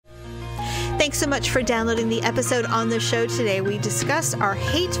Thanks so much for downloading the episode. On the show today, we discuss our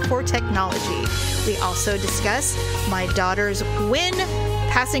hate for technology. We also discuss my daughter's win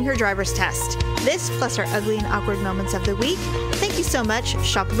passing her driver's test. This plus our ugly and awkward moments of the week. Thank you so much.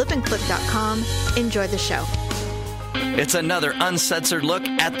 Shop lipandclip.com. Enjoy the show. It's another uncensored look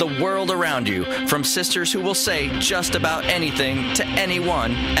at the world around you, from sisters who will say just about anything to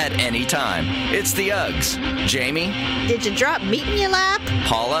anyone at any time. It's the Uggs. Jamie? Did you drop meat in your lap?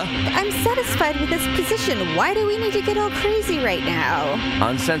 Paula? I'm satisfied with this position. Why do we need to get all crazy right now?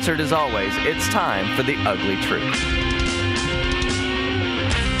 Uncensored as always, it's time for the ugly truth.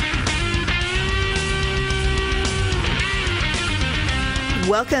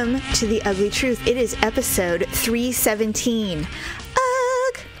 Welcome to The Ugly Truth. It is episode 317.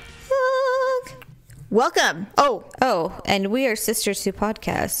 Ugh. Welcome. Oh, and we are Sisters Who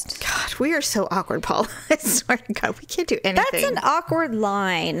Podcast. God, we are so awkward, Paul. I swear to God, we can't do anything. That's an awkward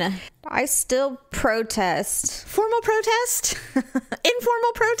line. I still protest. Formal protest?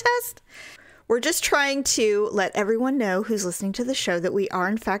 Informal protest? We're just trying to let everyone know who's listening to the show that we are,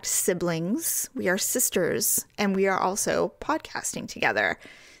 in fact, siblings. We are sisters, and we are also podcasting together.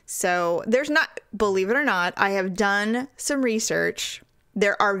 So there's not, believe it or not, I have done some research.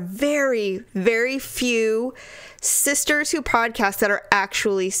 There are very, very few sisters who podcast that are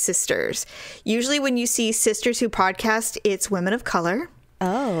actually sisters. Usually when you see sisters who podcast, it's women of color.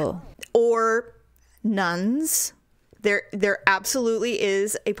 Oh. Or nuns. There absolutely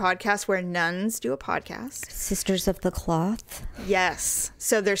is a podcast where nuns do a podcast. Sisters of the Cloth. Yes.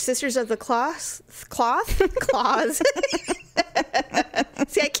 So they're Sisters of the Claws. See,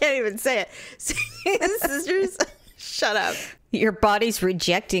 I can't even say it. Sisters, shut up. Your body's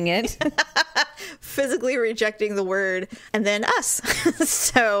rejecting it. Physically rejecting the word. And then us.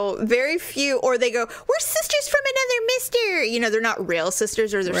 So very few, or they go, we're sisters from another mister. You know, they're not real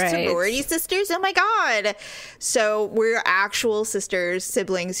sisters, or they're sorority sisters. Oh my God. So we're actual sisters,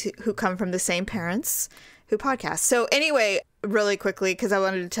 siblings who come from the same parents who podcast. So anyway, really quickly, because I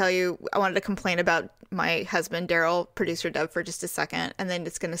wanted to complain about my husband, Daryl, producer Dub, for just a second. And then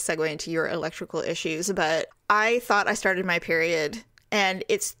it's going to segue into your electrical issues. But I thought I started my period and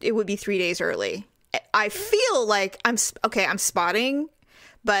it would be 3 days early. I feel like I'm spotting,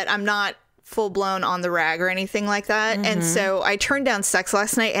 but I'm not full blown on the rag or anything like that. Mm-hmm. And so I turned down sex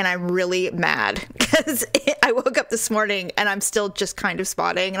last night and I'm really mad because I woke up this morning and I'm still just kind of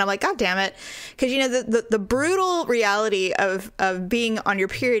spotting. And I'm like, God damn it. Because, you know, the brutal reality of being on your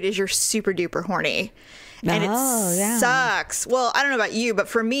period is you're super duper horny. And it sucks. Well, I don't know about you, but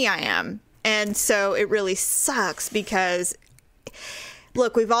for me, I am. And so it really sucks because,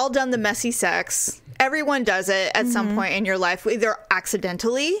 look, we've all done the messy sex. Everyone does it at some point in your life, either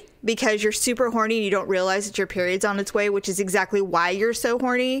accidentally because you're super horny and you don't realize that your period's on its way, which is exactly why you're so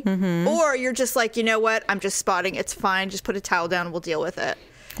horny. Or you're just like, you know what? I'm just spotting. It's fine. Just put a towel down and we'll deal with it.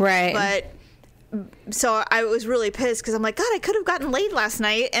 Right. But so I was really pissed because I'm like, God, I could have gotten laid last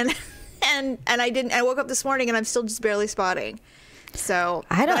night. And I didn't. I woke up this morning and I'm still just barely spotting. So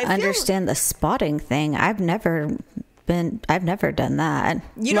I don't understand the spotting thing. I've never done that.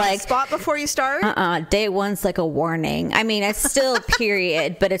 You don't spot before you start? Day one's like a warning. I mean, it's still a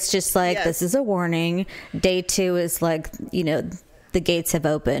period, but it's just like, This is a warning. Day two is like, you know, the gates have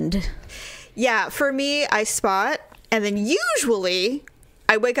opened. Yeah, for me, I spot, and then usually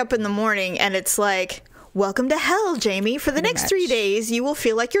I wake up in the morning and it's like, welcome to hell, Jamie. For the next 3 days, you will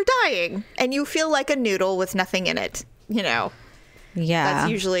feel like you're dying, and you feel like a noodle with nothing in it, you know. Yeah, that's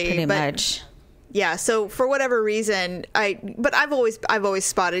usually pretty much. Yeah, so for whatever reason, I've always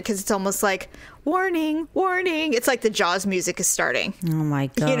spotted because it's almost like warning, warning. It's like the Jaws music is starting. Oh my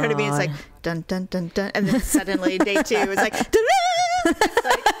God. You know what I mean? It's like dun dun dun dun, and then suddenly day two is like dun, dun. It's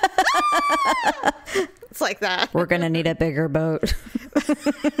like, it's like that. We're gonna need a bigger boat.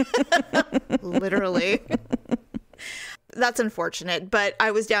 Literally. That's unfortunate, but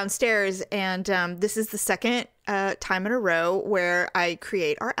I was downstairs, and this is the second time in a row where I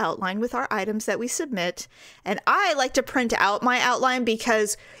create our outline with our items that we submit. And I like to print out my outline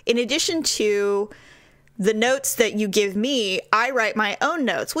because in addition to the notes that you give me, I write my own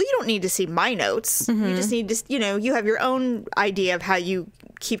notes. Well, you don't need to see my notes. You just need to, you know, you have your own idea of how you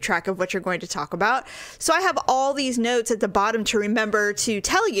keep track of what you're going to talk about. So I have all these notes at the bottom to remember to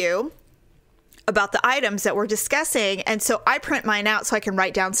tell you about the items that we're discussing. And so I print mine out so I can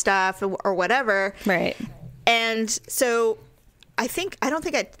write down stuff or whatever. Right. And so I don't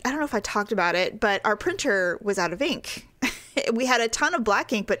know if I talked about it, but our printer was out of ink. We had a ton of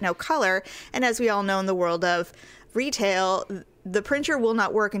black ink, but no color. And as we all know, in the world of retail, the printer will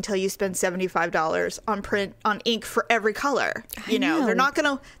not work until you spend $75 on ink for every color. You know, they're not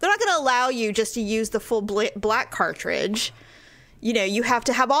gonna allow you just to use the full black cartridge. You know, you have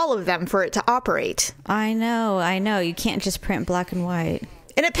to have all of them for it to operate. I know. You can't just print black and white.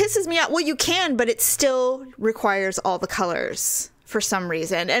 And it pisses me out. Well, you can, but it still requires all the colors for some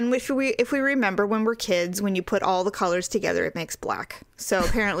reason. And if we remember when we're kids, when you put all the colors together, it makes black. So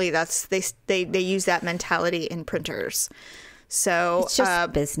apparently they use that mentality in printers. So it's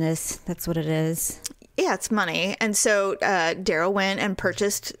just business. That's what it is. Yeah, it's money. And so Daryl went and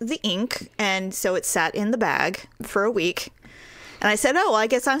purchased the ink. And so it sat in the bag for a week. And I said, oh, well, I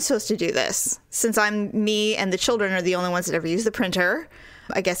guess I'm supposed to do this. Since me and the children are the only ones that ever use the printer,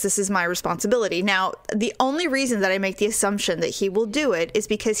 I guess this is my responsibility. Now, the only reason that I make the assumption that he will do it is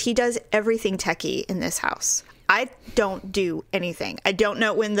because he does everything techie in this house. I don't do anything. I don't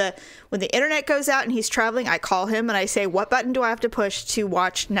know when the internet goes out and he's traveling, I call him and I say, what button do I have to push to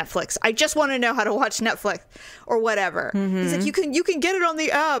watch Netflix? I just want to know how to watch Netflix or whatever. Mm-hmm. He's like, you can get it on the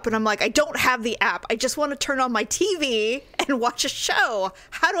app. And I'm like, I don't have the app. I just want to turn on my TV and watch a show.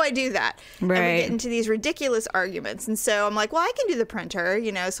 How do I do that? Right. And we get into these ridiculous arguments. And so I'm like, well, I can do the printer,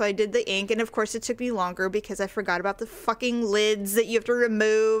 you know. So I did the ink. And of course it took me longer because I forgot about the fucking lids that you have to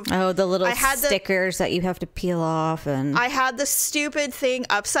remove. Oh, the little stickers that you have to peel off. And I had the stupid thing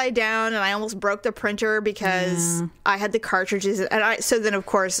upside down and I almost broke the printer because I had the cartridges. And so then of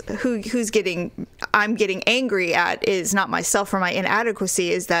course I'm getting angry at is not myself for my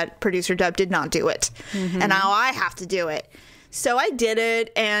inadequacy, is that producer Deb did not do it. Mm-hmm. And now I have to do it. So I did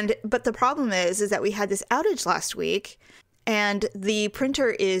it. But the problem is that we had this outage last week and the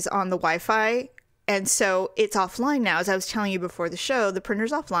printer is on the Wi-Fi. And so it's offline now. As I was telling you before the show, the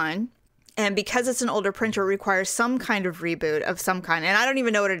printer's offline. And because it's an older printer, it requires some kind of reboot of some kind. And I don't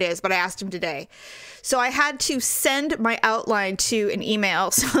even know what it is, but I asked him today. So I had to send my outline to an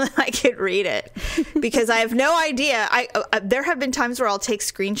email so that I could read it because I have no idea. There have been times where I'll take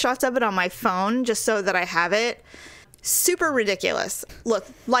screenshots of it on my phone just so that I have it. Super ridiculous. Look,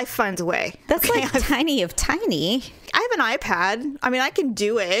 life finds a way. That's okay? Like tiny of tiny. I have an iPad. I mean, I can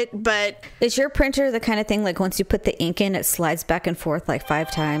do it, but... Is your printer the kind of thing like once you put the ink in, it slides back and forth like 5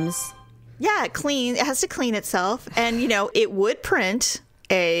 times? Yeah, it has to clean itself. And, you know, it would print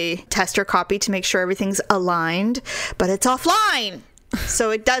a tester copy to make sure everything's aligned, but it's offline. So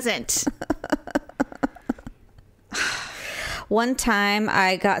it doesn't. One time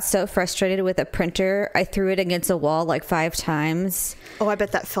I got so frustrated with a printer, I threw it against a wall like 5 times. Oh, I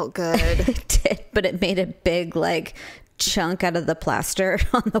bet that felt good. It did, but it made a big like chunk out of the plaster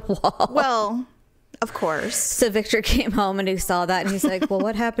on the wall. Well... Of course. So Victor came home and he saw that and he's like, well,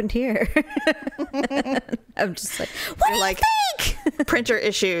 what happened here? I'm just like, what do you think? Printer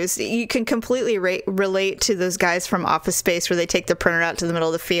issues. You can completely relate to those guys from Office Space where they take the printer out to the middle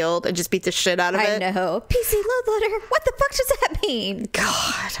of the field and just beat the shit out of it. I know. PC load loader. What the fuck does that mean?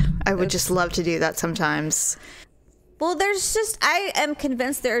 God, I would just love to do that sometimes. Well, I am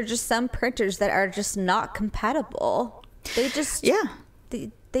convinced there are just some printers that are just not compatible. They just... Yeah.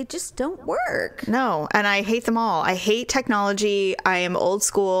 They just don't work. No, and I hate them all. I hate technology. I am old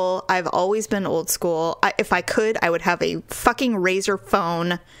school. I've always been old school. If I could, I would have a fucking Razor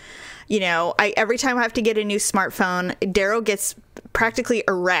phone. You know, every time I have to get a new smartphone, Daryl gets practically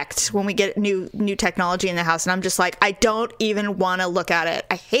erect when we get new technology in the house. And I'm just like, I don't even want to look at it.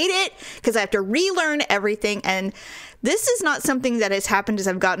 I hate it because I have to relearn everything. And this is not something that has happened as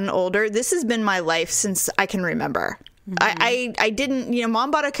I've gotten older. This has been my life since I can remember. Mm-hmm. I didn't, you know, Mom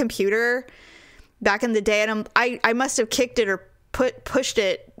bought a computer back in the day and I must have kicked it or pushed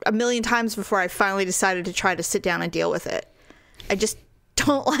it a million times before I finally decided to try to sit down and deal with it. I just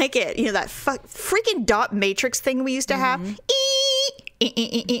don't like it. You know, that freaking dot matrix thing we used to have.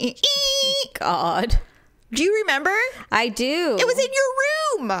 God. Do you remember? I do. It was in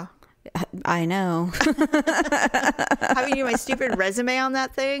your room. I know. Having you my stupid resume on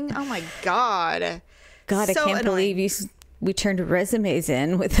that thing. Oh my God. God, so I can't believe we turned resumes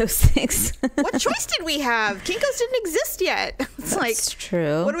in with those things. What choice did we have? Kinko's didn't exist yet. It's That's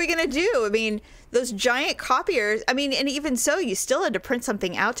true. What are we going to do? I mean, those giant copiers. I mean, and even so, you still had to print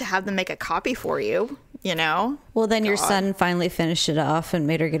something out to have them make a copy for you, you know? Well, then your son finally finished it off and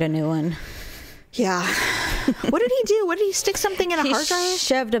made her get a new one. Yeah. What did he do? What did he stick something in a hard drive? He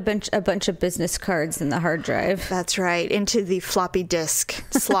shoved a bunch of business cards in the hard drive. That's right. Into the floppy disk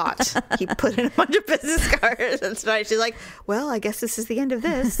slot. He put in a bunch of business cards. That's right. She's like, well, I guess this is the end of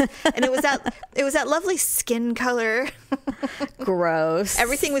this. And it was that lovely skin color. Gross.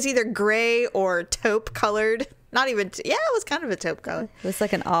 Everything was either gray or taupe colored. Not even, it was kind of a taupe color. It was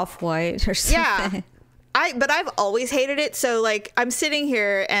like an off-white or something. Yeah. But I've always hated it. So like I'm sitting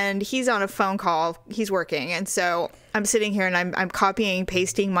here and he's on a phone call. He's working. And so I'm sitting here and I'm copying,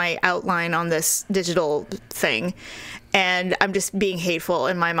 pasting my outline on this digital thing. And I'm just being hateful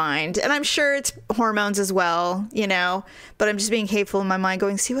in my mind. And I'm sure it's hormones as well, you know, but I'm just being hateful in my mind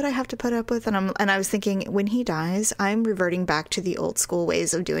going, see what I have to put up with. And I was thinking, when he dies, I'm reverting back to the old school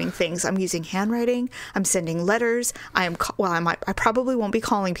ways of doing things. I'm using handwriting. I'm sending letters. I probably won't be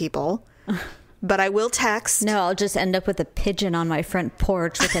calling people. But I will text. No, I'll just end up with a pigeon on my front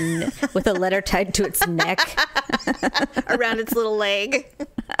porch with a letter tied to its neck. Around its little leg.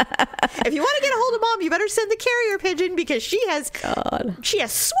 If you want to get a hold of Mom, you better send the carrier pigeon because she has sworn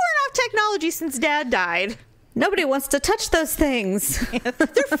off technology since Dad died. Nobody wants to touch those things.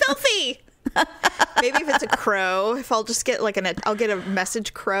 They're filthy. Maybe if it's a crow, if I'll just get I'll get a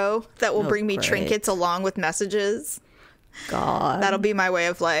message crow that will bring me trinkets along with messages. God, that'll be my way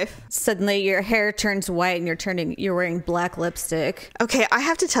of life. Suddenly your hair turns white and you're wearing black lipstick. Okay, I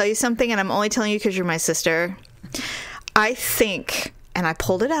have to tell you something, and I'm only telling you because you're my sister. I think, and I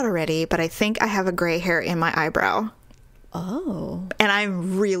pulled it out already, but I think I have a gray hair in my eyebrow. Oh. And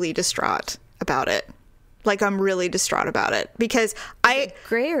I'm really distraught about it. Like, I'm really distraught about it because Is it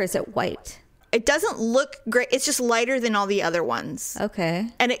gray or is it white? It doesn't look great. It's just lighter than all the other ones. Okay.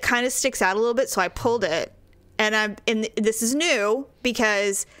 And it kind of sticks out a little bit, so I pulled it. And this is new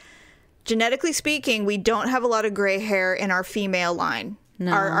because genetically speaking, we don't have a lot of gray hair in our female line.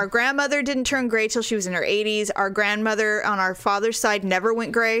 No. Our grandmother didn't turn gray till she was in her 80s. Our grandmother on our father's side never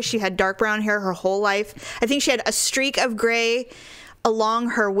went gray. She had dark brown hair her whole life. I think she had a streak of gray along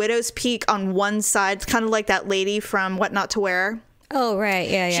her widow's peak on one side, kind of like that lady from What Not to Wear. Oh, right.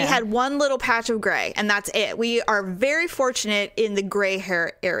 Yeah. She had one little patch of gray, and that's it. We are very fortunate in the gray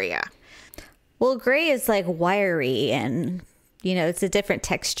hair area. Well, gray is like wiry and, it's a different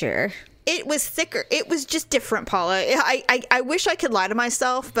texture. It was thicker. It was just different, Paula. I wish I could lie to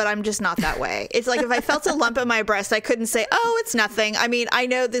myself, but I'm just not that way. It's like if I felt a lump in my breast, I couldn't say, oh, it's nothing. I mean, I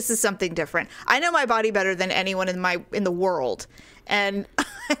know this is something different. I know my body better than anyone in the world. And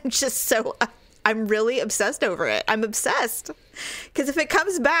I'm really obsessed over it. I'm obsessed. Because if it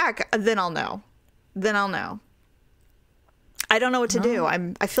comes back, then I'll know. I don't know what to do.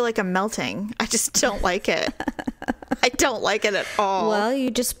 I feel like I'm melting. I just don't like it. I don't like it at all. Well, you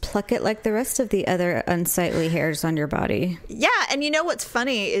just pluck it like the rest of the other unsightly hairs on your body. Yeah, and you know what's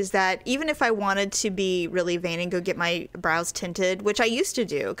funny is that even if I wanted to be really vain and go get my brows tinted, which I used to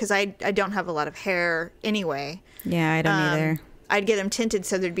do because I don't have a lot of hair anyway. Yeah, I don't either. I'd get them tinted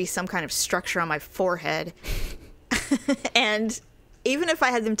so there'd be some kind of structure on my forehead. And even if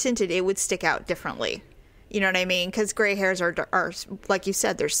I had them tinted, it would stick out differently. You know what I mean? Because gray hairs are, like you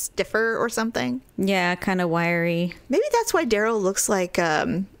said, they're stiffer or something. Yeah, kind of wiry. Maybe that's why Daryl looks like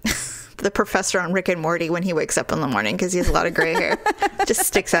the professor on Rick and Morty when he wakes up in the morning, because he has a lot of gray hair. Just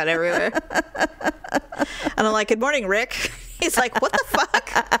sticks out everywhere. And I'm like, good morning, Rick. He's like, what the fuck?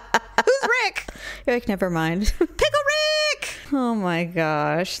 Who's Rick? You're like, never mind. Pickle Rick! Oh my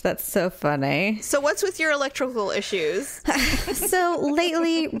gosh, that's so funny. So what's with your electrical issues? So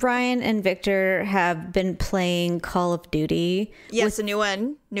lately, Ryan and Victor have been playing Call of Duty. Yes, a new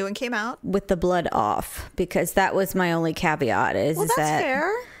one. New one came out. With the blood off, because that was my only caveat. That's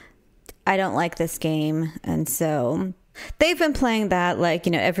fair. I don't like this game, and so they've been playing that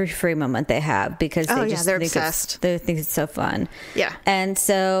every free moment they have because they're obsessed. They think it's so fun. Yeah. And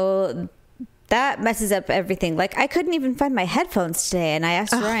so that messes up everything. Like, I couldn't even find my headphones today, and I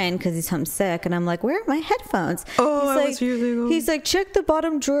asked Ryan because he's homesick, and I'm like, where are my headphones? He's like, check the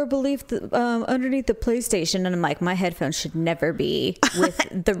bottom drawer underneath the PlayStation, and I'm like, my headphones should never be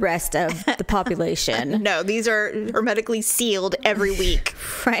with the rest of the population. No, these are hermetically sealed every week.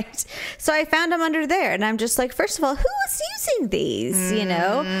 Right. So I found them under there, and I'm just like, first of all, who is using these?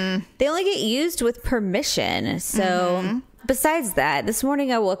 They only get used with permission. So besides that, this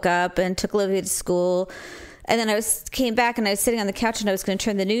morning I woke up and took Olivia to school, and then came back and I was sitting on the couch and I was going to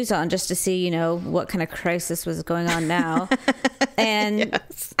turn the news on just to see, what kind of crisis was going on now. And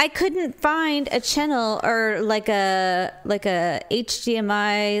I couldn't find a channel or like a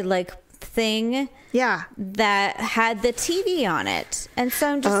HDMI thing. Yeah. That had the TV on it. And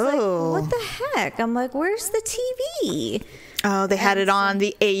so I'm just like, what the heck? I'm like, where's the TV? Oh, they had it on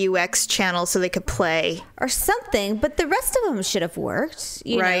the AUX channel so they could play. Or something, but the rest of them should have worked.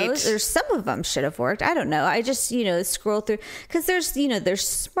 Right. Or some of them should have worked. I don't know. I just, scroll through. Because there's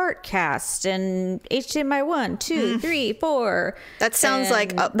SmartCast and HDMI 1, 2, 3, 4. That sounds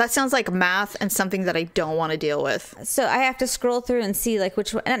like math and something that I don't want to deal with. So I have to scroll through and see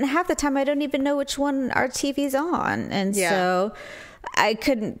which one. And half the time I don't even know which one our TV's on. And so I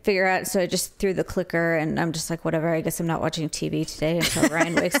couldn't figure out, so I just threw the clicker, and I'm just like, whatever, I guess I'm not watching TV today until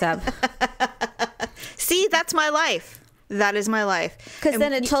Ryan wakes up. See, that's my life. That is my life. Because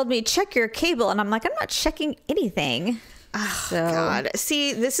then it told me, check your cable, and I'm like, I'm not checking anything. Oh, God.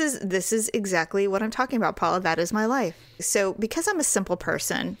 See, this is exactly what I'm talking about, Paula. That is my life. So because I'm a simple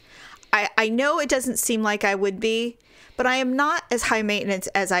person, I know it doesn't seem like I would be, but I am not as high maintenance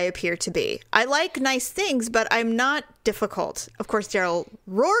as I appear to be. I like nice things, but I'm not difficult. Of course, Daryl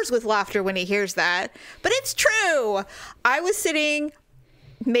roars with laughter when he hears that, but it's true. I was sitting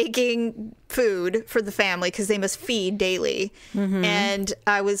making food for the family because they must feed daily. Mm-hmm. And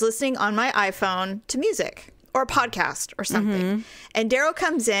I was listening on my iPhone to music or a podcast or something. Mm-hmm. And Daryl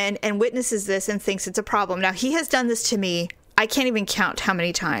comes in and witnesses this and thinks it's a problem. Now, he has done this to me. I can't even count how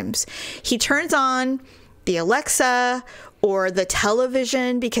many times. He turns on the Alexa or the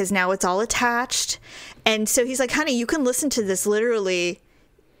television because now it's all attached. And so he's like, honey, you can listen to this literally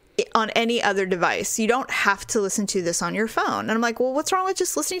on any other device. You don't have to listen to this on your phone. And I'm like, well, what's wrong with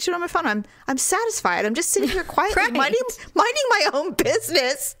just listening to it on my phone? I'm satisfied. I'm just sitting here quietly Right. minding my own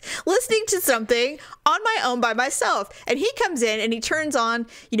business, listening to something on my own by myself. And he comes in and he turns on,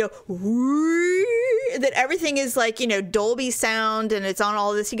 that everything is like, Dolby sound and it's on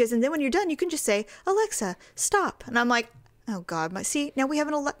all this. He goes, and then when you're done, you can just say, Alexa, stop. And I'm like, oh God, see, now we have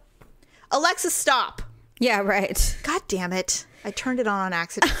an Alexa, stop. Yeah, right. God damn it. I turned it on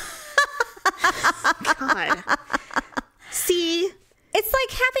accident. God. See? It's like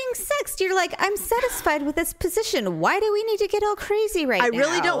having sex. You're like, I'm satisfied with this position. Why do we need to get all crazy now? I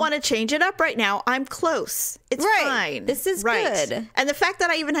really don't want to change it up right now. I'm close. It's fine. This is good. And the fact that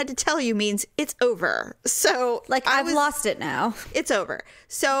I even had to tell you means it's over. So, I've lost it now. It's over.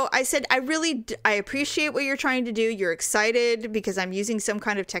 So I said, I appreciate what you're trying to do. You're excited because I'm using some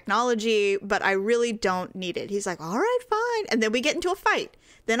kind of technology, but I really don't need it. He's like, all right, fine. And then we get into a fight.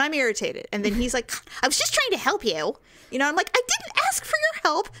 Then I'm irritated. And then he's like, I was just trying to help you. I'm like, I didn't ask for your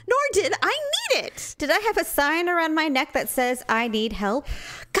help, nor did I need it. Did I have a sign around my neck that says, I need help?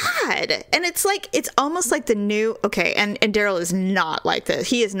 God. And it's almost like the new, okay, and Daryl is not like this.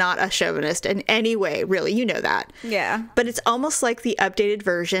 He is not a chauvinist in any way, really. You know that. Yeah. But it's almost like the updated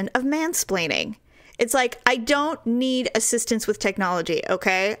version of mansplaining. It's like, I don't need assistance with technology,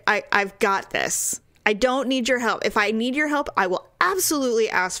 okay? I've got this. I don't need your help. If I need your help, I will absolutely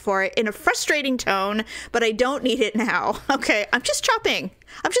ask for it in a frustrating tone, but I don't need it now. Okay, I'm just chopping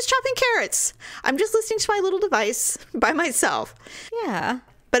carrots. I'm just listening to my little device by myself. Yeah.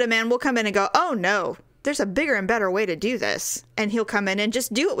 But a man will come in and go, oh no, there's a bigger and better way to do this. And he'll come in and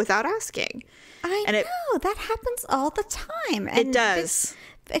just do it without asking. I know, that happens all the time. And it does.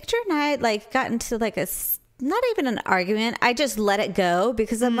 Victor and I got into not even an argument. I just let it go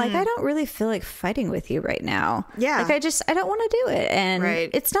because I'm like, I don't really feel like fighting with you right now. Yeah. I don't want to do it. And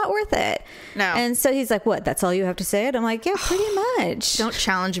it's not worth it. No. And so he's like, what? That's all you have to say? And I'm like, yeah, pretty much. Don't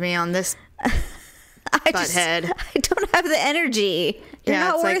challenge me on this butthead. I don't have the energy. You're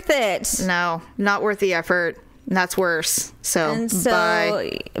not worth it. No, not worth the effort. That's worse.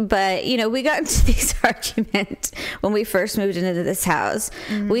 Bye. But, we got into these arguments when we first moved into this house.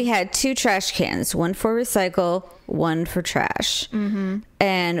 Mm-hmm. We had 2 trash cans, one for recycle, one for trash. Mm-hmm.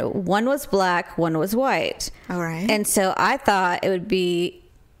 And one was black, one was white. All right. And so I thought it would be,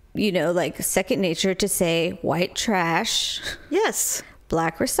 second nature to say white trash. Yes.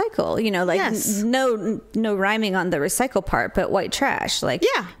 Black recycle, yes. no rhyming on the recycle part, but white trash. You're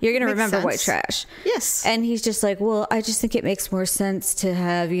going to remember sense. White trash. Yes. And he's just like, well, I just think it makes more sense to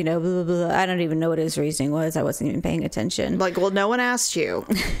have, blah, blah, blah. I don't even know what his reasoning was. I wasn't even paying attention. Well, no one asked you.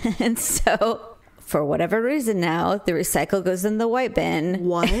 And so for whatever reason now, the recycle goes in the white bin.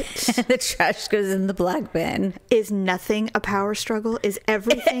 What? And the trash goes in the black bin. Is nothing a power struggle? Is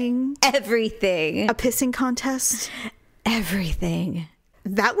everything? Everything. A pissing contest? Everything.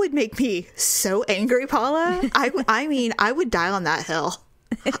 That would make me so angry, Paula. I mean, I would die on that hill.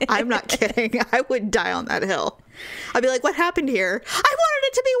 I'm not kidding. I would die on that hill. I'd be like, what happened here? I wanted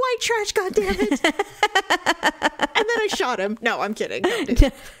it to be white trash, goddammit. And then I shot him. No, I'm kidding. No,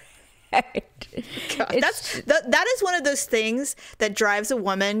 God, that is one of those things that drives a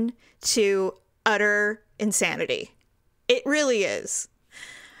woman to utter insanity. It really is.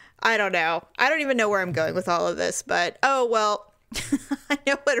 I don't know. I don't even know where I'm going with all of this, but I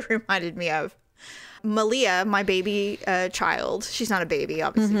know what it reminded me of. Malia, my baby child, she's not a baby,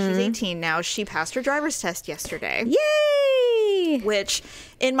 obviously. Mm-hmm. She's 18 now. She passed her driver's test yesterday. Yay! Which,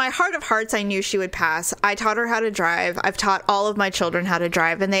 in my heart of hearts, I knew she would pass. I taught her how to drive. I've taught all of my children how to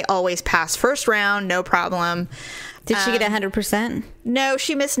drive, and they always pass first round, no problem. Did she get 100%? No,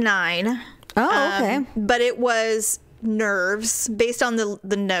 she missed 9. Oh, okay. But it was nerves. Based on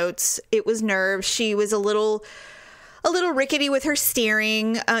the notes, it was nerves. She was a little rickety with her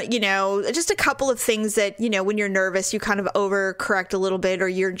steering, just a couple of things that, when you're nervous, you kind of overcorrect a little bit, or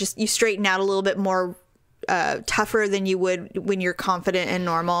you straighten out a little bit more tougher than you would when you're confident and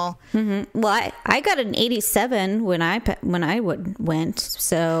normal. Mm-hmm. Well, I got an 87 when I went.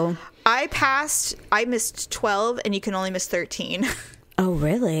 So I passed. I missed 12, and you can only miss 13. Oh,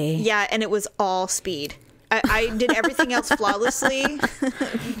 really? Yeah, and it was all speed. I did everything else flawlessly,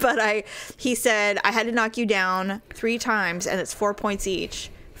 but he said I had to knock you down 3 times, and it's 4 points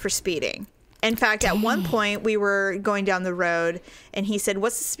each for speeding. In fact, at one point we were going down the road, and he said,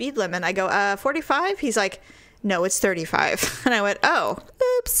 "What's the speed limit?" I go, 45. He's like, "No, it's 35." And I went, "Oh,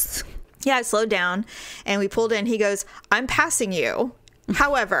 oops." Yeah, I slowed down, and we pulled in. He goes, "I'm passing you.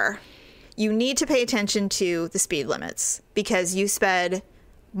 However, you need to pay attention to the speed limits because you sped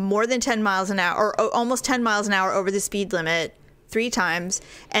more than 10 miles an hour, or almost 10 miles an hour over the speed limit 3 times.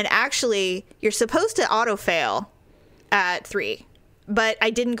 And actually, you're supposed to auto fail at 3. But I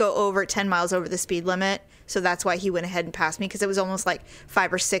didn't go over 10 miles over the speed limit. So that's why he went ahead and passed me, because it was almost like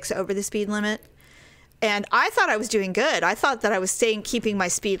 5 or 6 over the speed limit. And I thought I was doing good. I thought that I was keeping my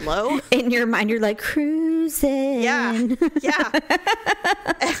speed low. In your mind, you're like cruising. Yeah.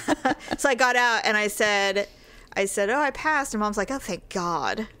 So I got out and I said, "Oh, I passed." And Mom's like, "Oh, thank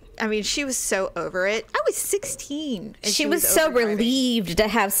God." I mean, she was so over it. I was 16. And she was so relieved to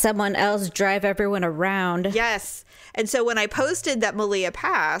have someone else drive everyone around. Yes. And so when I posted that Malia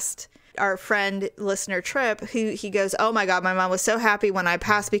passed, our friend, listener Trip, he goes, "Oh my God, my mom was so happy when I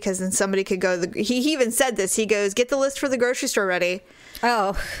passed because then somebody could go." He even said this. He goes, "Get the list for the grocery store ready."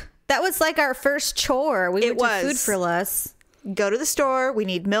 Oh, that was like our first chore. We went to Food for Less. Go to the store. We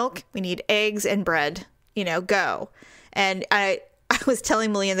need milk. We need eggs and bread. Go. And I was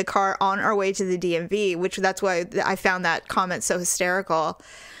telling Malia in the car on our way to the DMV, that's why I found that comment so hysterical.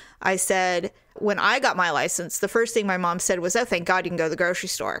 I said, when I got my license, the first thing my mom said was, "Oh, thank God you can go to the grocery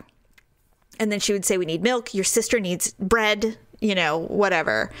store." And then she would say, "We need milk. Your sister needs bread,"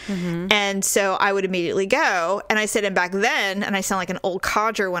 whatever. Mm-hmm. And so I would immediately go. And I said, and back then, and I sound like an old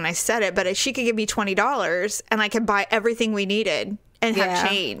codger when I said it, but she could give me $20 and I could buy everything we needed and have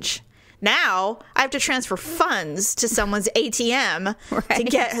change. Now I have to transfer funds to someone's ATM to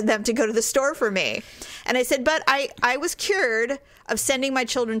get them to go to the store for me. And I said, but I was cured of sending my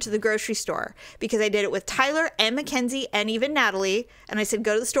children to the grocery store because I did it with Tyler and Mackenzie and even Natalie. And I said,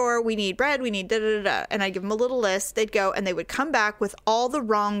 go to the store. We need bread. We need da-da-da-da. And I'd give them a little list. They'd go and they would come back with all the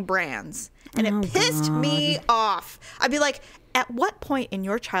wrong brands. And it pissed me off. I'd be like, at what point in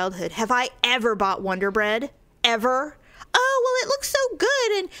your childhood have I ever bought Wonder Bread? Ever? Oh, well, it looks so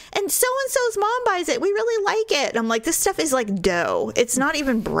good, and so-and-so's mom buys it. We really like it. And I'm like, this stuff is like dough. It's not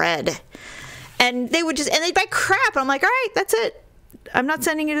even bread. And they would they'd buy crap. I'm like, all right, that's it. I'm not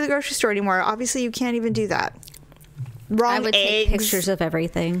sending you to the grocery store anymore. Obviously, you can't even do that. Wrong eggs. I would take pictures of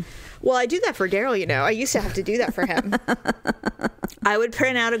everything. Well, I do that for Daryl, I used to have to do that for him. I would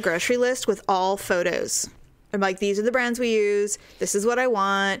print out a grocery list with all photos. I'm like, these are the brands we use. This is what I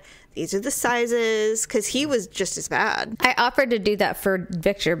want. These are the sizes, because he was just as bad. I offered to do that for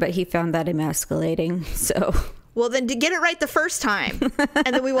Victor, but he found that emasculating. So, well, then to get it right the first time,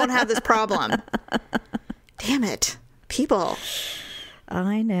 and then we won't have this problem. Damn it, people.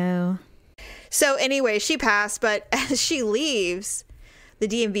 I know. So anyway, she passed, but as she leaves, the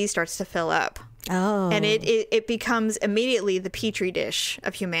DMV starts to fill up. Oh. And it becomes immediately the petri dish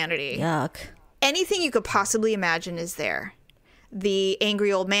of humanity. Yuck. Anything you could possibly imagine is there. The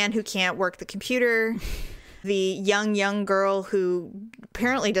angry old man who can't work the computer, the young girl who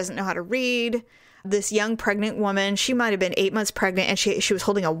apparently doesn't know how to read, this young pregnant woman. She might have been 8 months pregnant, and she was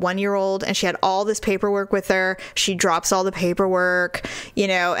holding a 1-year-old, and she had all this paperwork with her. She drops all the paperwork,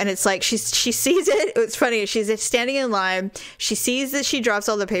 and it's like she sees it. It's funny. She's standing in line. She sees that she drops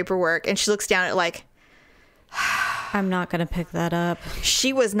all the paperwork, and she looks down at it like, I'm not going to pick that up.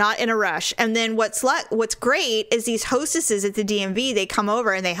 She was not in a rush. And then what's great is these hostesses at the DMV, they come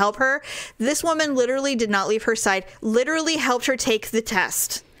over and they help her. This woman literally did not leave her side, literally helped her take the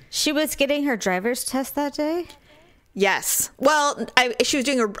test. She was getting her driver's test that day? Yes. Well, I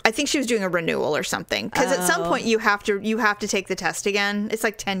think she was doing a renewal or something. Because at some point you have to take the test again. It's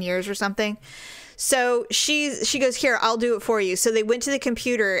like 10 years or something. So she goes, here, I'll do it for you. So they went to the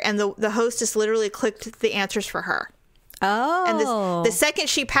computer, and the hostess literally clicked the answers for her. Oh. And the second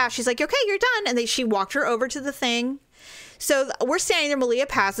she passed, she's like, okay, you're done. And she walked her over to the thing. So we're standing there. Malia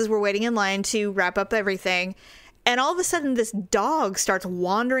passes. We're waiting in line to wrap up everything. And all of a sudden, this dog starts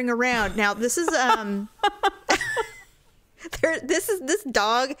wandering around. Now, this is... This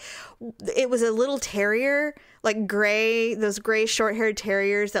dog, it was a little terrier, like gray, those gray short-haired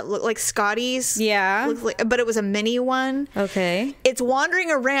terriers that look like Scotties. Yeah. But it was a mini one. Okay. It's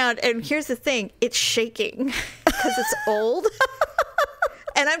wandering around, and here's the thing, it's shaking because it's old.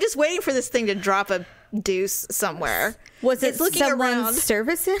 And I'm just waiting for this thing to drop a deuce somewhere. Was it someone's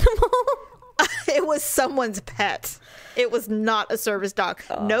service animal? It was someone's pet. It was not a service dog.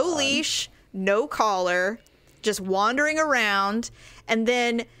 No leash, no collar, just wandering around. And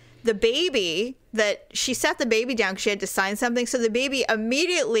then the baby, she sat the baby down because she had to sign something. So the baby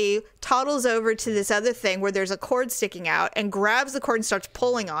immediately toddles over to this other thing where there's a cord sticking out and grabs the cord and starts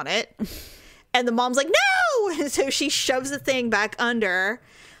pulling on it. And the mom's like, no! And so she shoves the thing back under.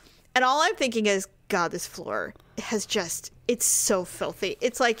 And all I'm thinking is, God, this floor has it's so filthy.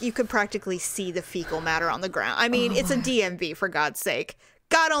 It's like you could practically see the fecal matter on the ground. I mean, it's a DMV, for God's sake.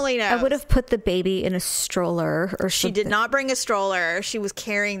 God only knows. I would have put the baby in a stroller or something. She did not bring a stroller. She was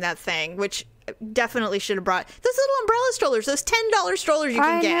carrying that thing, which definitely should have brought those little umbrella strollers, those $10 strollers you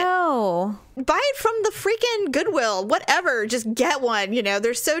can get. I know. Buy it from the freaking Goodwill, whatever. Just get one.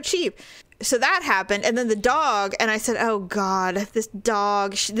 They're so cheap. So that happened. And then the dog, and I said, oh God, this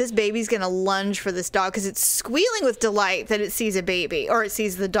dog, this baby's going to lunge for this dog because it's squealing with delight that it sees a baby or it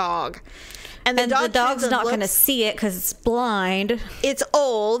sees the dog. And the dog's not going to see it because it's blind. It's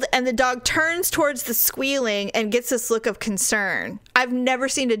old, and the dog turns towards the squealing and gets this look of concern. I've never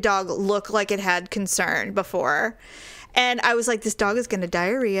seen a dog look like it had concern before. And I was like, this dog is going to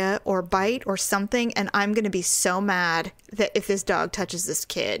diarrhea or bite or something, and I'm going to be so mad that if this dog touches this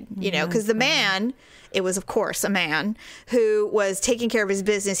kid, because the man, it was, of course, a man who was taking care of his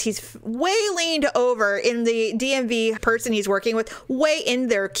business. He's way leaned over in the DMV person he's working with, way in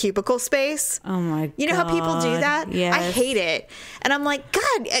their cubicle space. Oh, my God. You know how people do that? Yes. I hate it. And I'm like,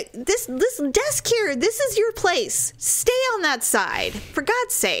 God, this desk here, this is your place. Stay on that side, for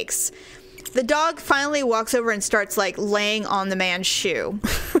God's sakes. The dog finally walks over and starts laying on the man's shoe.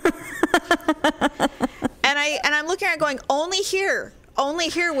 and I'm looking at it going, only here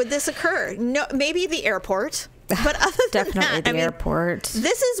would this occur. No, maybe the airport, but other than definitely that, the airport.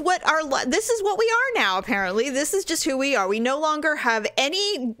 This is what we are now. Apparently, this is just who we are. We no longer have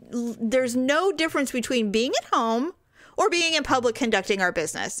there's no difference between being at home or being in public conducting our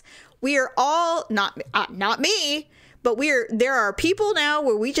business. We are all not me. But there are people now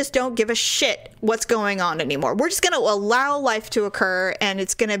where we just don't give a shit what's going on anymore. We're just going to allow life to occur, and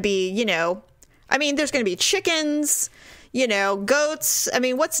it's going to be, there's going to be chickens, goats. I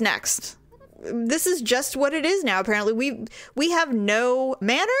mean, what's next? This is just what it is now, apparently. We have no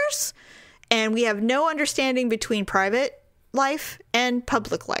manners, and we have no understanding between private life and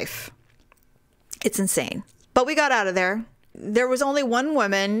public life. It's insane. But we got out of there. There was only one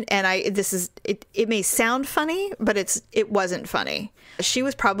woman, and it may sound funny, but it wasn't funny. She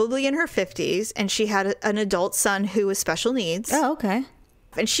was probably in her 50s, and she had an adult son who was special needs. Oh, okay.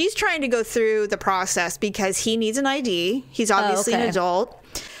 And she's trying to go through the process because he needs an ID. He's obviously an adult.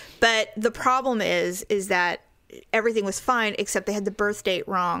 But the problem is that everything was fine, except they had the birth date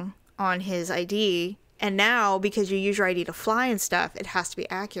wrong on his ID. And now, because you use your ID to fly and stuff, it has to be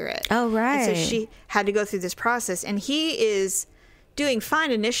accurate. Oh, right. And so she had to go through this process. And he is doing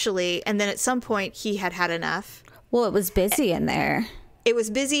fine initially. And then at some point, he had enough. Well, it was busy in there. It was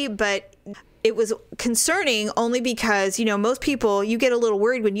busy, but it was concerning only because, most people, you get a little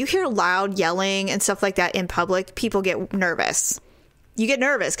worried when you hear loud yelling and stuff like that in public. People get nervous. You get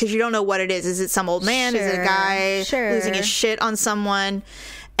nervous because you don't know what it is. Is it some old man? Sure. Is it a guy losing his shit on someone?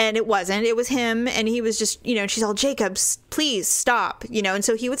 And it wasn't. It was him. And he was just, she's all, Jacobs, please stop. And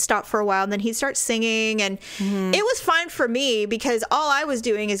so he would stop for a while and then he'd start singing. And it was fine for me because all I was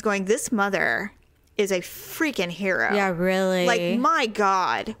doing is going, this mother is a freaking hero. Yeah, really. Like, my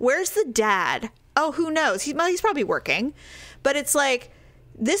God, where's the dad? Oh, who knows? He's probably working. But it's like,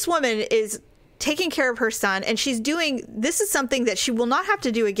 this woman is taking care of her son, and this is something that she will not have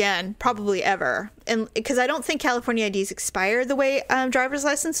to do again, probably ever. And because I don't think California IDs expire the way driver's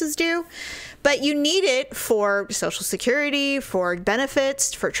licenses do, but you need it for Social Security, for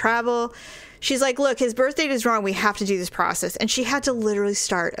benefits, for travel. She's like, look, his birth date is wrong. We have to do this process. And she had to literally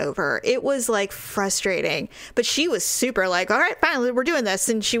start over. It was frustrating, but she was super all right, finally, we're doing this.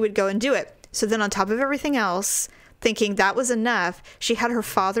 And she would go and do it. So then on top of everything else, thinking that was enough, she had her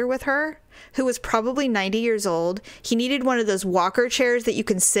father with her, who was probably 90 years old. He needed one of those walker chairs that you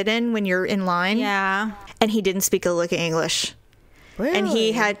can sit in when you're in line. Yeah. And he didn't speak a lick of English. Really? And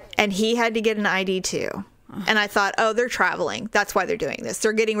he had to get an ID too. And I thought, oh, they're traveling. That's why they're doing this.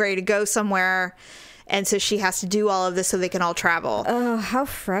 They're getting ready to go somewhere. And so she has to do all of this so they can all travel. Oh, how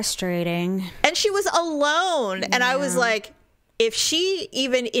frustrating. And she was alone. And I was like, if she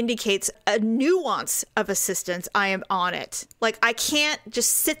even indicates a nuance of assistance, I am on it. Like, I can't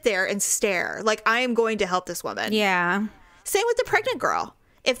just sit there and stare. Like, I am going to help this woman. Yeah. Same with the pregnant girl.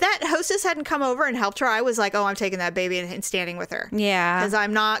 If that hostess hadn't come over and helped her, I was like, oh, I'm taking that baby and standing with her. Yeah. Because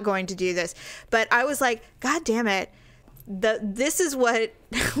I'm not going to do this. But I was like, God damn it. This is what,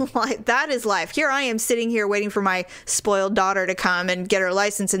 like, that is life. Here I am sitting here waiting for my spoiled daughter to come and get her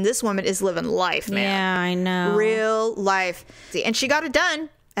license. And this woman is living life, man. Yeah, I know. Real life. And she got it done.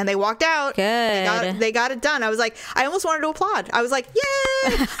 And they walked out. Good. They got it done. I was like, I almost wanted to applaud. I was like,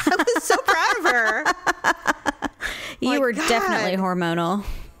 yay. I was so proud of her. You were definitely hormonal.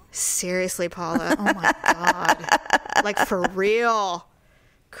 Seriously, Paula. Oh my God. Like, for real.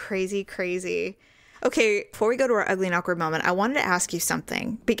 Crazy, crazy. Okay, before we go to our ugly and awkward moment, I wanted to ask you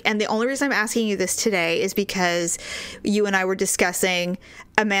something. And the only reason I'm asking you this today is because you and I were discussing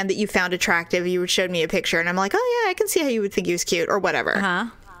a man that you found attractive. You showed me a picture, and I'm like, oh, yeah, I can see how you would think he was cute or whatever.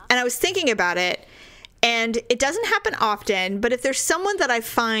 Uh-huh. And I was thinking about it, and it doesn't happen often, but if there's someone that I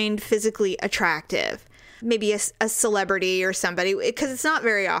find physically attractive, maybe a celebrity or somebody, because it's not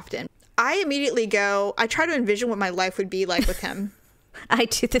very often, I immediately I try to envision what my life would be like with him. I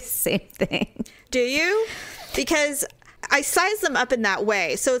do the same thing. Do you? Because I size them up in that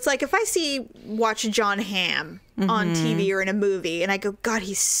way. So it's like if I watch John Hamm on TV or in a movie and I go, God,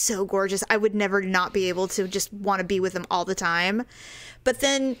 he's so gorgeous. I would never not be able to just want to be with him all the time. But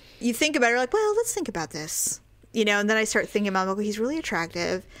then you think about it, you're like, well, let's think about this. You know, and then I start thinking about, well, he's really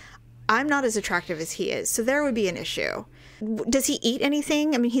attractive. I'm not as attractive as he is. So there would be an issue. Does he eat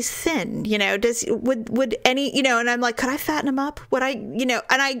anything? I mean, he's thin, you know, would any, you know, and I'm like, could I fatten him up? Would I, you know,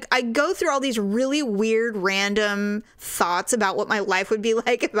 and I go through all these really weird, random thoughts about what my life would be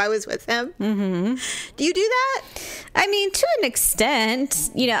like if I was with him. Mm-hmm. Do you do that? I mean, to an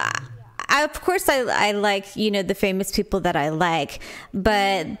extent, you know, of course I like, you know, the famous people that I like,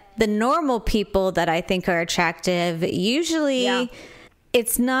 but the normal people that I think are attractive, usually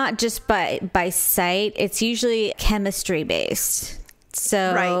it's not just by sight. It's usually chemistry based.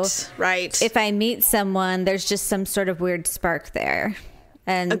 So right. If I meet someone, there's just some sort of weird spark there.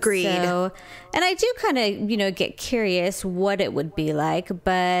 And agreed. And I do kind of, you know, get curious what it would be like,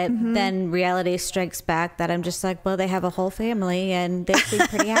 but then reality strikes back that I'm just like, well, they have a whole family and they seem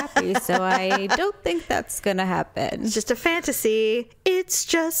pretty happy. So I don't think that's going to happen. It's just a fantasy. It's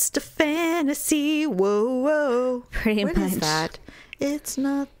just a fantasy. Whoa, whoa. Pretty much. What is that? It's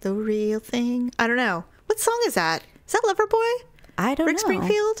not the real thing. I don't know. What song is that? Is that Loverboy? I don't know. Rick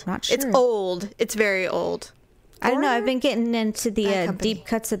Springfield? Not sure. It's old. It's very old. I don't know. I've been getting into the deep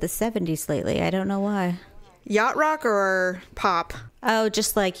cuts of the 70s lately. I don't know why. Yacht rock or pop? Oh,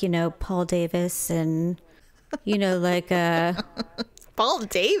 just like, you know, Paul Davis and, you know, like... Paul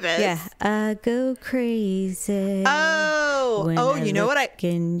Davis? Yeah. I go crazy. Oh, you know what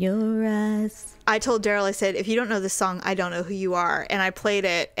in your eyes. I told Daryl, I said, if you don't know this song, I don't know who you are. And I played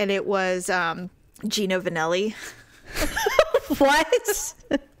it, and it was Gino Vanelli. What?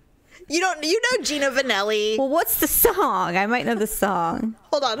 You know Gino Vanelli. Well, what's the song? I might know the song.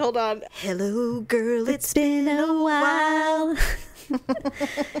 Hold on. Hello, girl, it's been a while.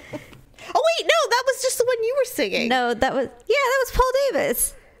 Oh, wait, no, that was just the one you were singing. No, that was Paul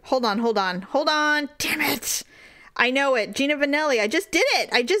Davis. Hold on. Damn it. I know it. Gino Vanelli. I just did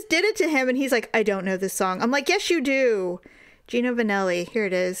it to him, and he's like, I don't know this song. I'm like, yes, you do. Gino Vanelli. Here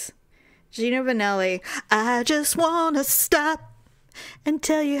it is. Gino Vanelli. I just want to stop and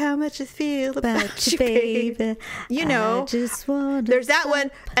tell you how much I feel about you, baby. You know, there's that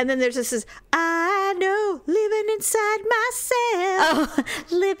one, and then there's this I know, living inside myself. Oh,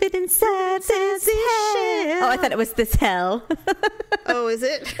 living inside this hell. Oh, I thought it was this hell. Oh, is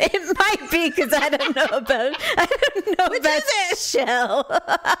it? It might be, because I don't know about Which about is it? Shell.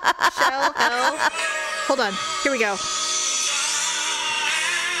 Shell, hell. Hold on. Here we go.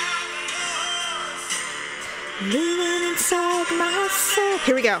 Living inside myself.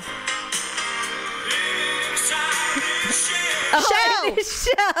 Here we go. Oh,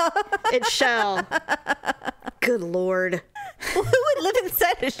 Shell. It's Shell. Good Lord. Well, who would live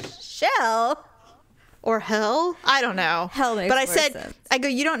inside a shell? Or hell? I don't know. Hell makes But I more said, sense. I go,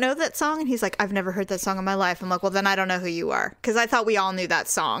 you don't know that song? And he's like, I've never heard that song in my life. I'm like, well, then I don't know who you are. Because I thought we all knew that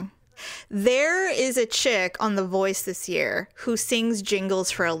song. There is a chick on The Voice this year who sings jingles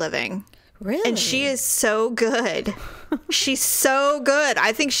for a living. Really? And she is so good. She's so good.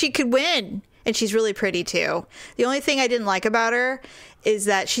 I think she could win. And she's really pretty too. The only thing I didn't like about her is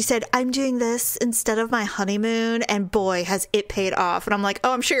that she said, I'm doing this instead of my honeymoon, and boy, has it paid off. And I'm like,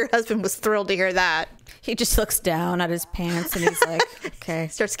 oh, I'm sure your husband was thrilled to hear that. He just looks down at his pants and he's like, okay.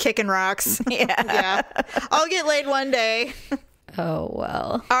 Starts kicking rocks. Yeah. I'll get laid one day. Oh,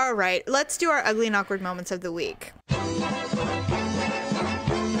 well. All right. Let's do our ugly and awkward moments of the week.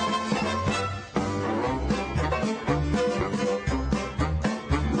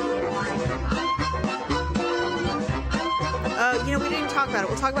 We didn't talk about it.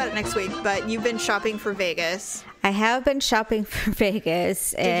 We'll talk about it next week, but you've been shopping for Vegas. I have been shopping for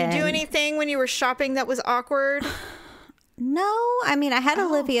Vegas. Did you do anything when you were shopping that was awkward? No, I mean, I had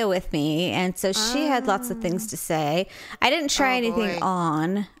Olivia with me, and so she had lots of things to say. I didn't try anything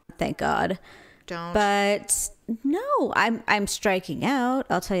on, thank God. Don't. But no, I'm striking out.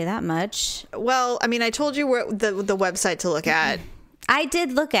 I'll tell you that much. Well, I mean, I told you where the website to look at. I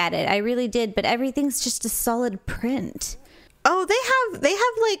did look at it. I really did, but everything's just a solid print. Oh, they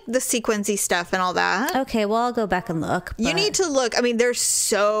have like the sequency stuff and all that. Okay, well, I'll go back and look. You need to look. I mean, there's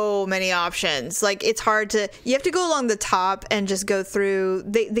so many options. Like, it's hard to, you have to go along the top and just go through,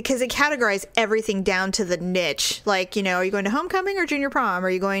 because they categorize everything down to the niche. Like, are you going to homecoming or junior prom? Are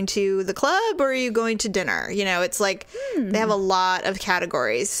you going to the club or are you going to dinner? It's like, they have a lot of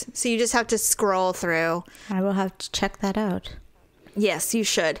categories. So you just have to scroll through. I will have to check that out. Yes, you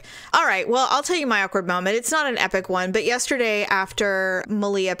should. All right. Well, I'll tell you my awkward moment. It's not an epic one, but yesterday after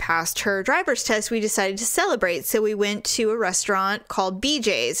Malia passed her driver's test, we decided to celebrate. So we went to a restaurant called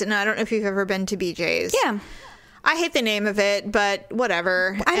BJ's. And I don't know if you've ever been to BJ's. Yeah. I hate the name of it, but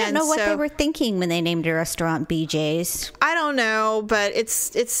whatever. I don't know what they were thinking when they named a restaurant BJ's. I don't know, but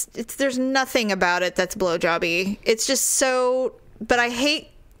it's there's nothing about it that's blowjobby. It's just so, but I hate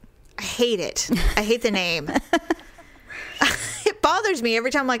it. I hate the name. It bothers me every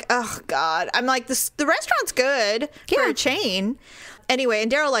time. I'm like, oh God. I'm like, the restaurant's good for a chain. Anyway,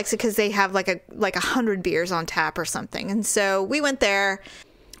 and Daryl likes it because they have like 100 beers on tap or something. And so we went there.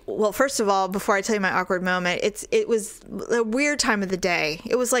 Well, first of all, before I tell you my awkward moment, it was a weird time of the day.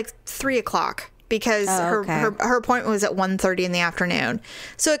 It was like 3:00 because her appointment was at 1:30 in the afternoon.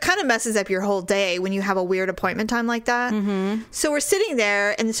 So it kind of messes up your whole day when you have a weird appointment time like that. Mm-hmm. So we're sitting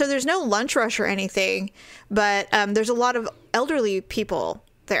there, and so there's no lunch rush or anything, but there's a lot of elderly people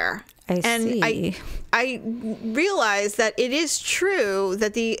there. I realized that it is true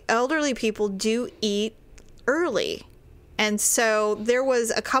that the elderly people do eat early. And so there was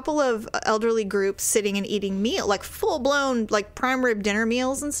a couple of elderly groups sitting and eating like full-blown, like prime rib dinner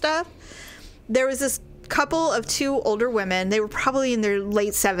meals and stuff. There was this couple of two older women. They were probably in their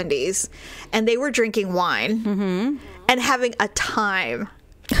late 70s, and they were drinking wine and having a time.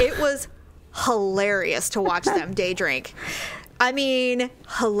 It was hilarious to watch them day drink. I mean,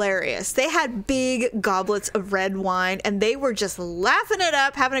 hilarious. They had big goblets of red wine, and they were just laughing it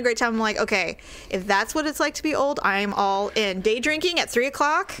up, having a great time. I'm like, okay, if that's what it's like to be old, I'm all in. Day drinking at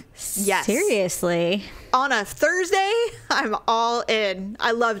 3:00? Yes. Seriously? On a Thursday, I'm all in.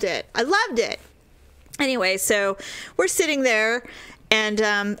 I loved it. Anyway, so we're sitting there, and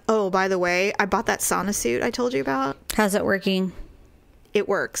oh, by the way, I bought that sauna suit I told you about. How's it working? It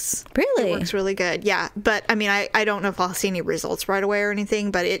works. Really? It works really good. Yeah. But I mean, I don't know if I'll see any results right away or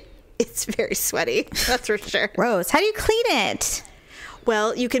anything, but it's very sweaty. That's for sure. Gross. How do you clean it?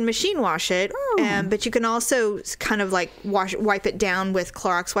 Well, you can machine wash it, but you can also kind of like wipe it down with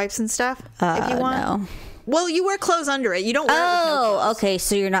Clorox wipes and stuff if you want. No. Well, you wear clothes under it. You don't wear it with no clothes. Okay.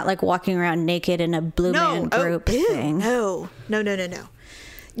 So you're not like walking around naked in a blue man group thing. No,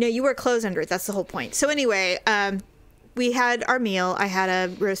 you wear clothes under it. That's the whole point. So anyway, we had our meal. I had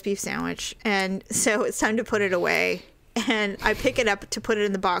a roast beef sandwich, and so it's time to put it away. And I pick it up to put it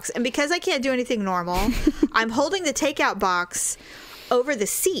in the box. And because I can't do anything normal, I'm holding the takeout box over the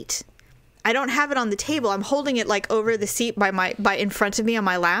seat. I don't have it on the table. I'm holding it like over the seat by in front of me on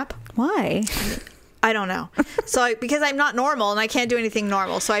my lap. Why? I don't know. So because I'm not normal and I can't do anything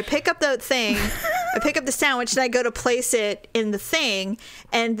normal. So I pick up the thing, I pick up the sandwich, and I go to place it in the thing,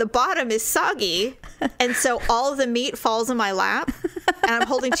 and the bottom is soggy. And so all of the meat falls in my lap, and I'm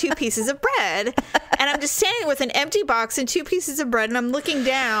holding 2 pieces of bread, and I'm just standing with an empty box and 2 pieces of bread, and I'm looking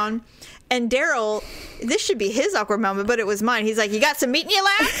down, and Daryl, this should be his awkward moment, but it was mine. He's like, "You got some meat in your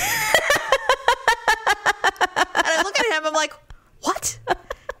lap?" And I look at him, I'm like, "What?"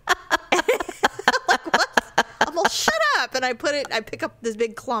 I'm all, "Shut up." And I pick up this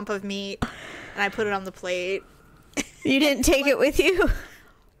big clump of meat and I put it on the plate. You didn't take it with you?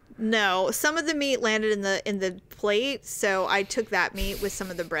 No, some of the meat landed in the plate, so I took that meat with some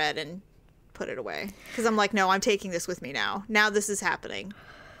of the bread and put it away. Because I'm like, no, I'm taking this with me now. Now this is happening.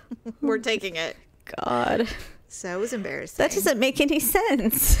 We're taking it. God. So it was embarrassing. That doesn't make any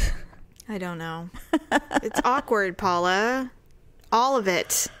sense. I don't know. It's awkward, Paula. All of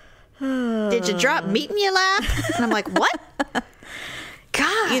it. Did you drop meat in your lap? And I'm like, what?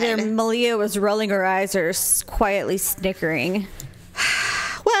 God. Either Malia was rolling her eyes or quietly snickering.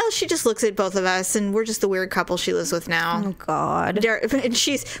 Well, she just looks at both of us, and we're just the weird couple she lives with now. Oh, God.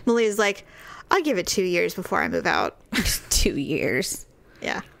 And Malia's like, I'll give it 2 years before I move out. 2 years.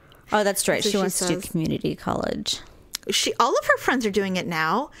 Yeah. Oh, that's right. So she wants to do community college. All of her friends are doing it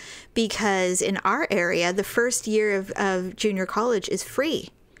now because in our area, the first year of junior college is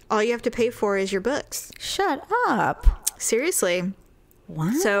free. All you have to pay for is your books. Shut up. Seriously.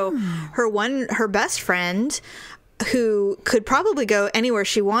 Wow. So her best friend, who could probably go anywhere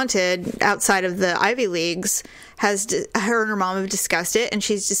she wanted outside of the Ivy Leagues, her and her mom have discussed it, and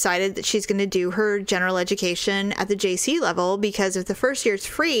she's decided that she's going to do her general education at the JC level, because if the first year is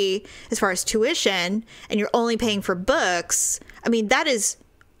free as far as tuition and you're only paying for books, I mean, that's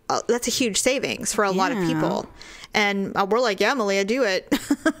a huge savings for a lot of people. And we're like, yeah, Malia, do it.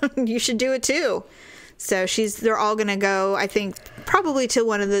 You should do it too. So they're all going to go, I think, probably to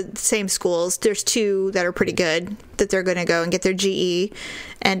one of the same schools. There's 2 that are pretty good that they're going to go and get their GE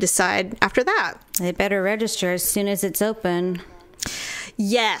and decide after that. They better register as soon as it's open.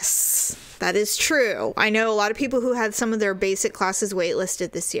 Yes, that is true. I know a lot of people who had some of their basic classes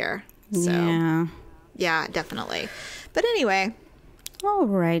waitlisted this year. So, yeah, definitely. But anyway. All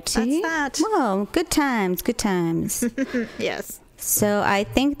righty. That's that. Well, good times, good times. Yes. So I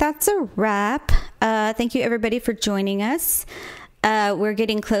think that's a wrap. Thank you, everybody, for joining us. We're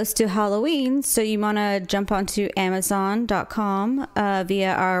getting close to Halloween, so you want to jump onto Amazon.com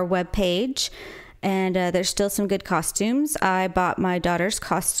via our webpage. And there's still some good costumes. I bought my daughter's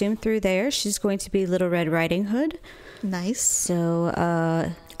costume through there. She's going to be Little Red Riding Hood. Nice. So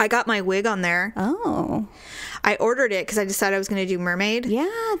I got my wig on there. Oh. I ordered it because I decided I was going to do mermaid.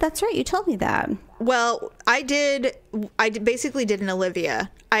 Yeah, that's right. You told me that. Well, I basically did an Olivia.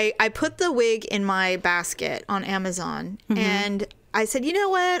 I put the wig in my basket on Amazon, and I said, you know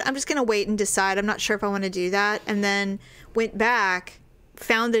what? I'm just going to wait and decide. I'm not sure if I want to do that. And then went back,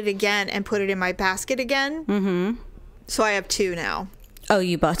 found it again, and put it in my basket again. Mm-hmm. So I have 2 now. Oh,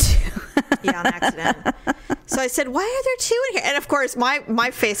 you bought 2. Yeah, on accident. So I said, why are there 2 in here? And of course, my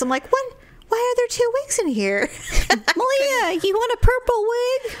face, I'm like, what? Why are there 2 wigs in here? Malia, you want a purple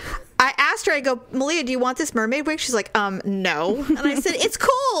wig? I asked her, I go, Malia, do you want this mermaid wig? She's like, no. And I said, it's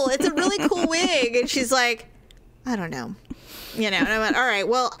cool. It's a really cool wig. And she's like, I don't know. And I went, all right,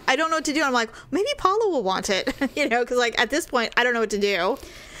 well, I don't know what to do. I'm like, maybe Paula will want it, because like at this point, I don't know what to do.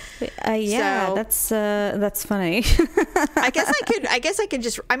 Yeah, so, that's funny. I guess I could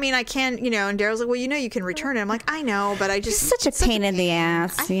just, I mean, I can, and Daryl's like, well, you can return it. I'm like, I know, but I just. It's such a pain in the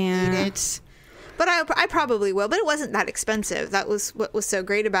ass. I hate it. But I probably will. But it wasn't that expensive. That was what was so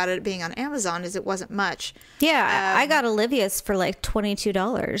great about it being on Amazon, is it wasn't much. Yeah, I got Olivia's for like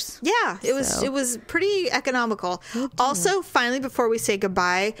 $22. Yeah, it was pretty economical. Also, finally, before we say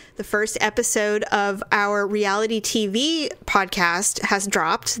goodbye, the first episode of our reality TV podcast has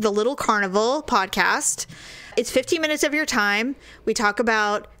dropped, the Little Carnival podcast. It's 15 minutes of your time. We talk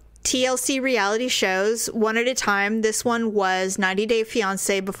about TLC reality shows one at a time. This one was 90 Day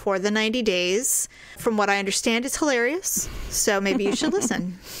Fiancé before the 90 days. From what I understand, it's hilarious. So maybe you should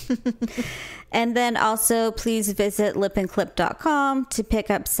listen. And then also please visit lipandclip.com to pick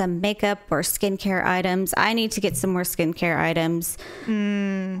up some makeup or skincare items. I need to get some more skincare items.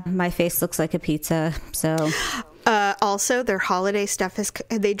 My face looks like a pizza, so... Also, their holiday stuff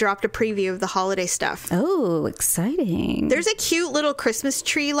they dropped a preview of the holiday stuff. Oh, exciting. There's a cute little Christmas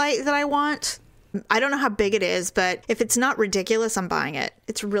tree light that I want. I don't know how big it is, but if it's not ridiculous, I'm buying it.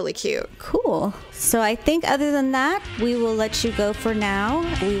 It's really cute. Cool. So I think other than that, we will let you go for now.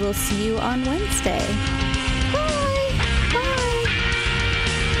 We will see you on Wednesday. Bye.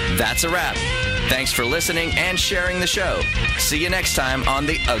 Bye. That's a wrap. Thanks for listening and sharing the show. See you next time on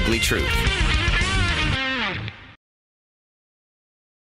The Ugly Truth.